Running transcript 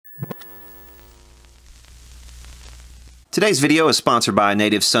Today's video is sponsored by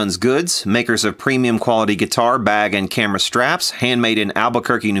Native Sons Goods, makers of premium quality guitar, bag, and camera straps, handmade in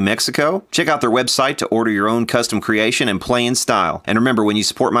Albuquerque, New Mexico. Check out their website to order your own custom creation and play in style. And remember, when you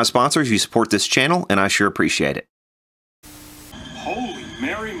support my sponsors, you support this channel, and I sure appreciate it. Holy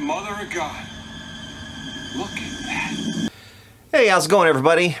Mary, Mother of God. Look at that. Hey, how's it going,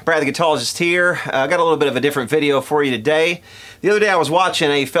 everybody? Brad the Guitologist here. I got a little bit of a different video for you today. The other day I was watching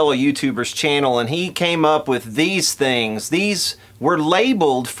a fellow YouTuber's channel and he came up with these things. These were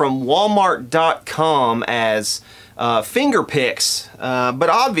labeled from wal-mart.com as finger picks, but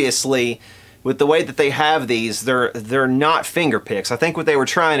obviously with the way that they have these, they're not finger picks. I think what they were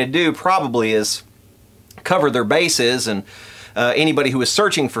trying to do probably is cover their bases, and anybody who was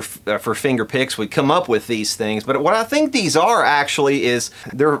searching for finger picks would come up with these things. But what I think these are actually is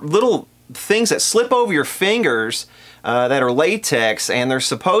they're little things that slip over your fingers that are latex, and they're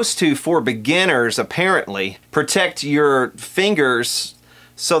supposed to, for beginners apparently, protect your fingers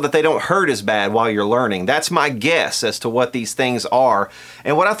so that they don't hurt as bad while you're learning. That's my guess as to what these things are.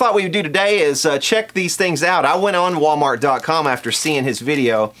 And what I thought we would do today is check these things out. I went on Walmart.com after seeing his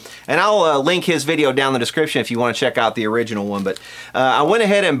video, and I'll link his video down in the description if you want to check out the original one. But I went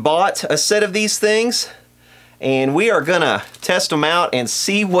ahead and bought a set of these things, and we are gonna test them out and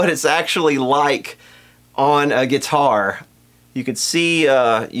see what it's actually like on a guitar. You can see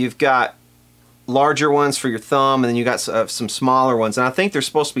you've got larger ones for your thumb, and then you got some smaller ones, and I think there's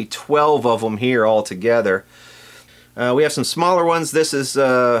supposed to be 12 of them here all together. We have some smaller ones. This is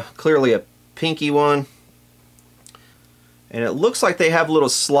clearly a pinky one, and it looks like they have little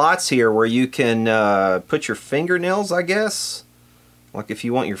slots here where you can put your fingernails, I guess, like if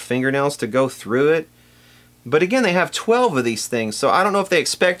you want your fingernails to go through it. But again, they have 12 of these things, so I don't know if they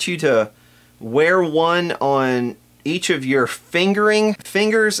expect you to wear one on each of your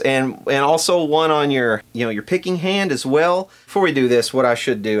fingers and also one on your your picking hand as well. Before we do this, what I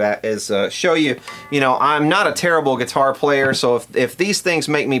should do is show you, I'm not a terrible guitar player, so if these things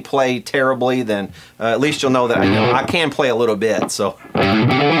make me play terribly, then at least you'll know that I can play a little bit. So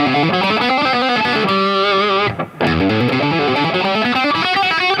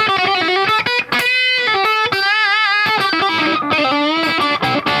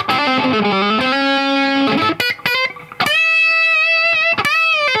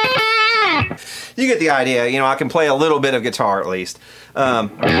you get the idea. I can play a little bit of guitar at least. I'm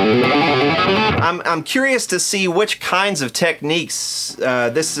curious to see which kinds of techniques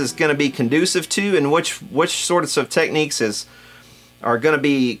this is going to be conducive to, and which sorts of techniques are going to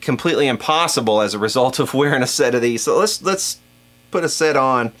be completely impossible as a result of wearing a set of these. So let's put a set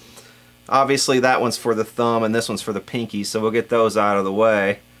on. Obviously that one's for the thumb and this one's for the pinky, so we'll get those out of the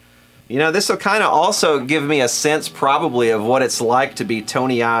way. This will kind of also give me a sense probably of what it's like to be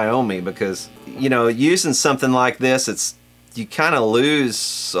Tony Iommi, because using something like this, you kind of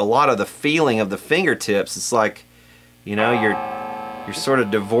lose a lot of the feeling of the fingertips. It's like, you're sort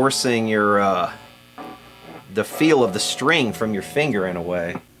of divorcing your the feel of the string from your finger in a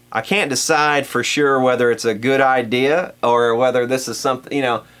way. I can't decide for sure whether it's a good idea or whether this is something,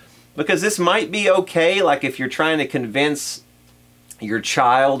 because this might be okay, like if you're trying to convince your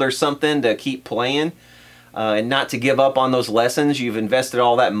child or something to keep playing and not to give up on those lessons you've invested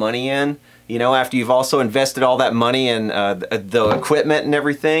all that money in. After you've also invested all that money in the equipment and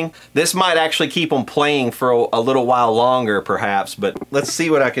everything. This might actually keep them playing for a little while longer, perhaps, but let's see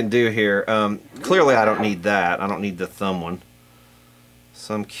what I can do here. Clearly I don't need that. I don't need the thumb one.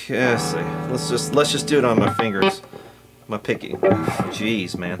 So let's see. Let's just do it on my fingers. My picking.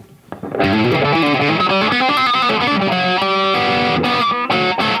 Jeez, man.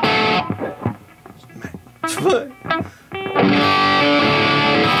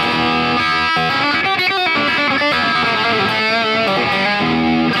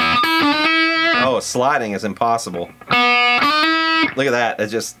 Oh, sliding is impossible. Look at that.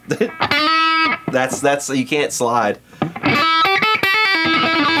 It's just that's you can't slide.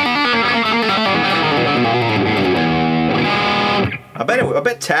 I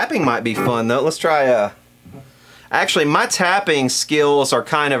bet tapping might be fun though. Let's try actually my tapping skills are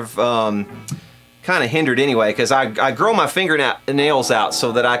kind of hindered anyway, because I grow my fingernails out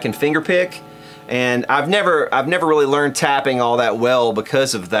so that I can finger pick, and I've never really learned tapping all that well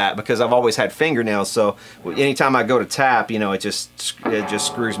because of that, because I've always had fingernails. So anytime I go to tap, it just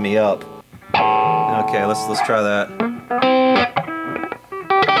screws me up. Okay, let's try that.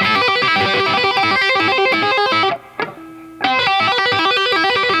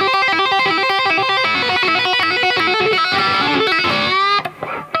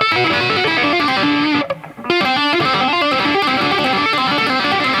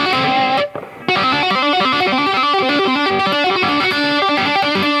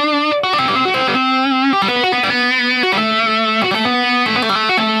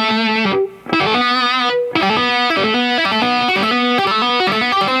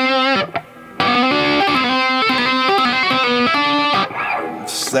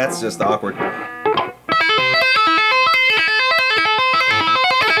 That's just awkward.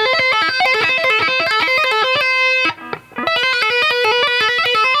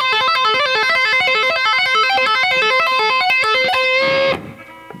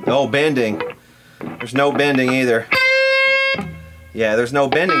 No bending. There's no bending either. Yeah, there's no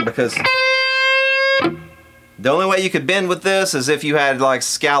bending because the only way you could bend with this is if you had like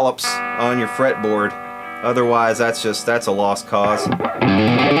scallops on your fretboard. Otherwise, that's a lost cause.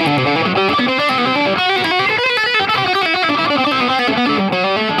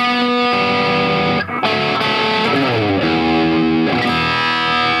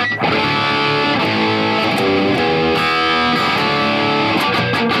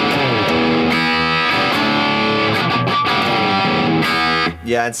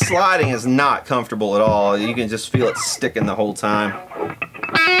 Yeah, and sliding is not comfortable at all. You can just feel it sticking the whole time.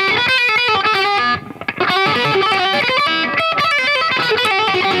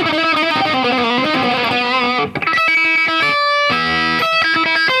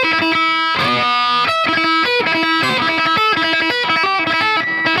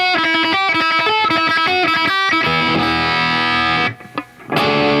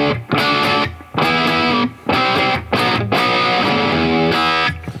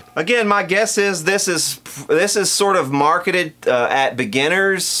 Again, my guess is this is sort of marketed at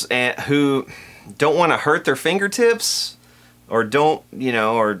beginners who don't want to hurt their fingertips, or don't, you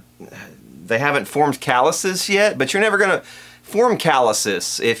know, or they haven't formed calluses yet. But you're never gonna form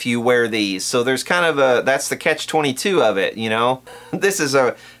calluses if you wear these. So there's kind of that's the catch-22 of it, you know. This is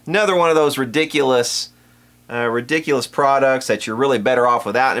another one of those ridiculous products that you're really better off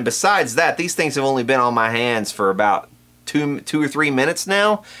without. And besides that, these things have only been on my hands for about two or 3 minutes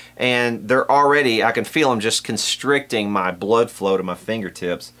now, and they're already, I can feel them just constricting my blood flow to my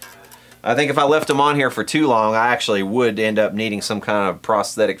fingertips. I think if I left them on here for too long, I actually would end up needing some kind of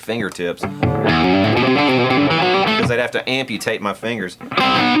prosthetic fingertips, because I'd have to amputate my fingers.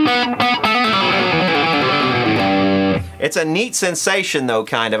 It's a neat sensation though,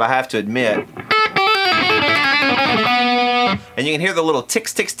 kind of, I have to admit. And you can hear the little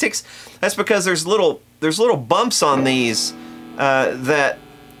ticks, ticks, ticks. That's because there's little bumps on these that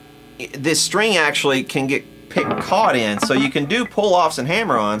this string actually can get caught in. So you can do pull-offs and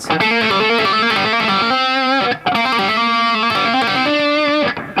hammer-ons.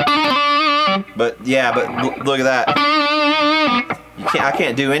 But yeah, but look at that. I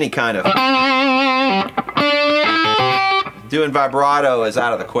can't do any kind of... Doing vibrato is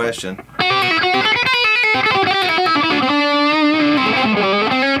out of the question.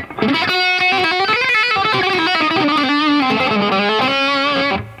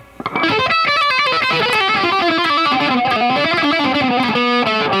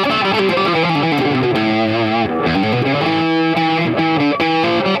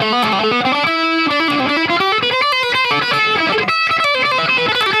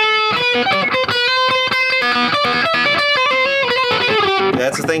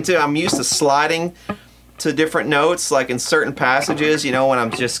 That's the thing too, I'm used to sliding to different notes, like in certain passages, you know, when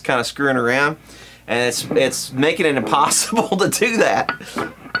I'm just kind of screwing around, and it's making it impossible to do that.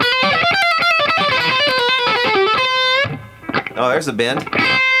 Oh, there's a bend.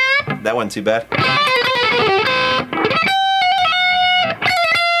 That wasn't too bad.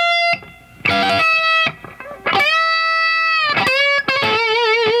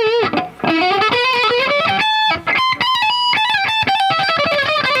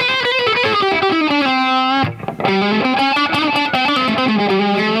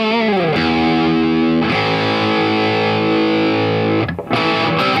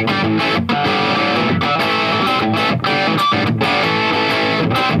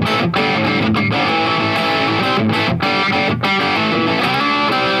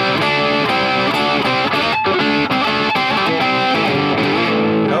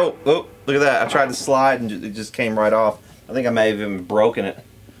 Oh, look at that. I tried to slide and it just came right off. I think I may have even broken it.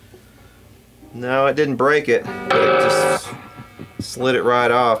 No, it didn't break it, but it just slid it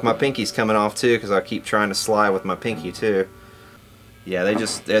right off. My pinky's coming off too, because I keep trying to slide with my pinky too. Yeah,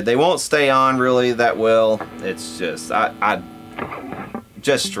 they won't stay on really that well. It's just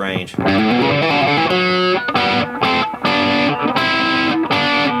just strange.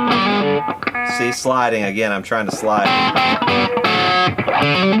 See, sliding again. I'm trying to slide.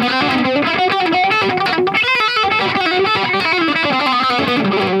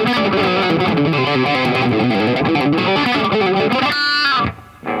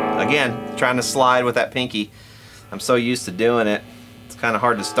 Again, trying to slide with that pinky. I'm so used to doing it. It's kind of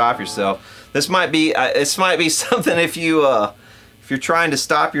hard to stop yourself. This might be something if you're trying to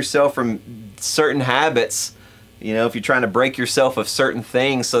stop yourself from certain habits You know, if you're trying to break yourself of certain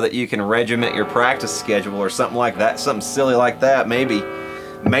things so that you can regiment your practice schedule or something like that, something silly like that,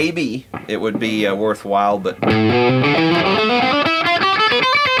 maybe it would be worthwhile, but...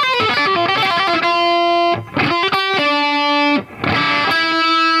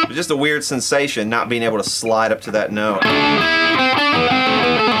 Just a weird sensation not being able to slide up to that note.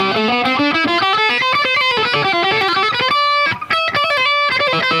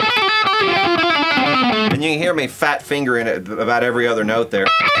 And you can hear me fat fingering it about every other note there.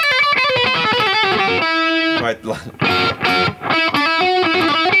 Right.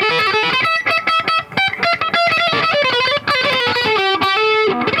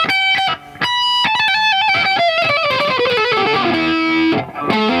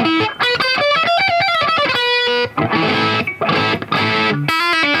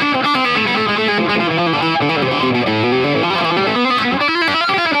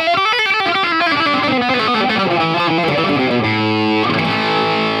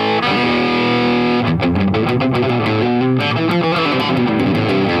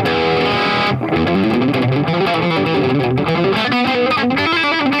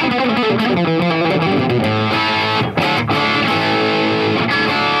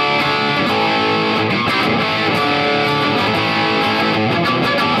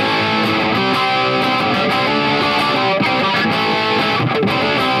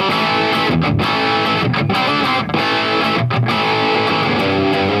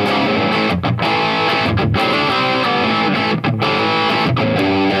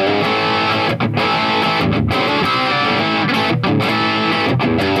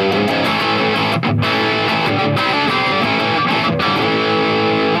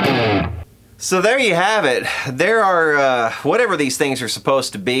 So there you have it. There are, whatever these things are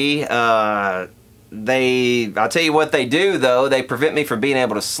supposed to be, I'll tell you what they do though. They prevent me from being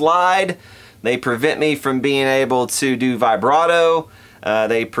able to slide. They prevent me from being able to do vibrato.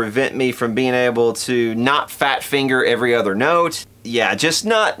 They prevent me from being able to not fat finger every other note. Yeah, just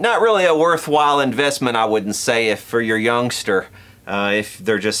not really a worthwhile investment, I wouldn't say, if for your youngster, if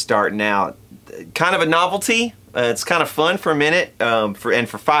they're just starting out. Kind of a novelty. It's kind of fun for a minute, and for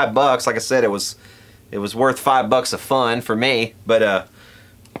 $5, like I said, it was worth $5 of fun for me. But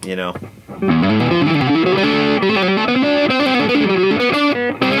you know,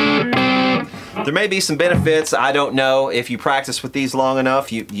 there may be some benefits. I don't know. If you practice with these long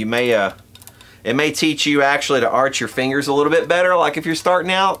enough, you may it may teach you actually to arch your fingers a little bit better. Like if you're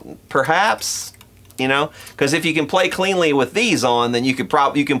starting out, perhaps, you know, because if you can play cleanly with these on, then you can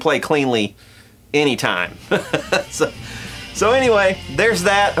play cleanly anytime. So anyway, there's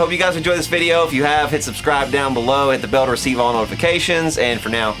that. Hope you guys enjoyed this video. If you have, hit subscribe down below, hit the bell to receive all notifications, and for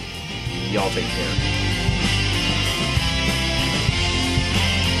now, y'all take care.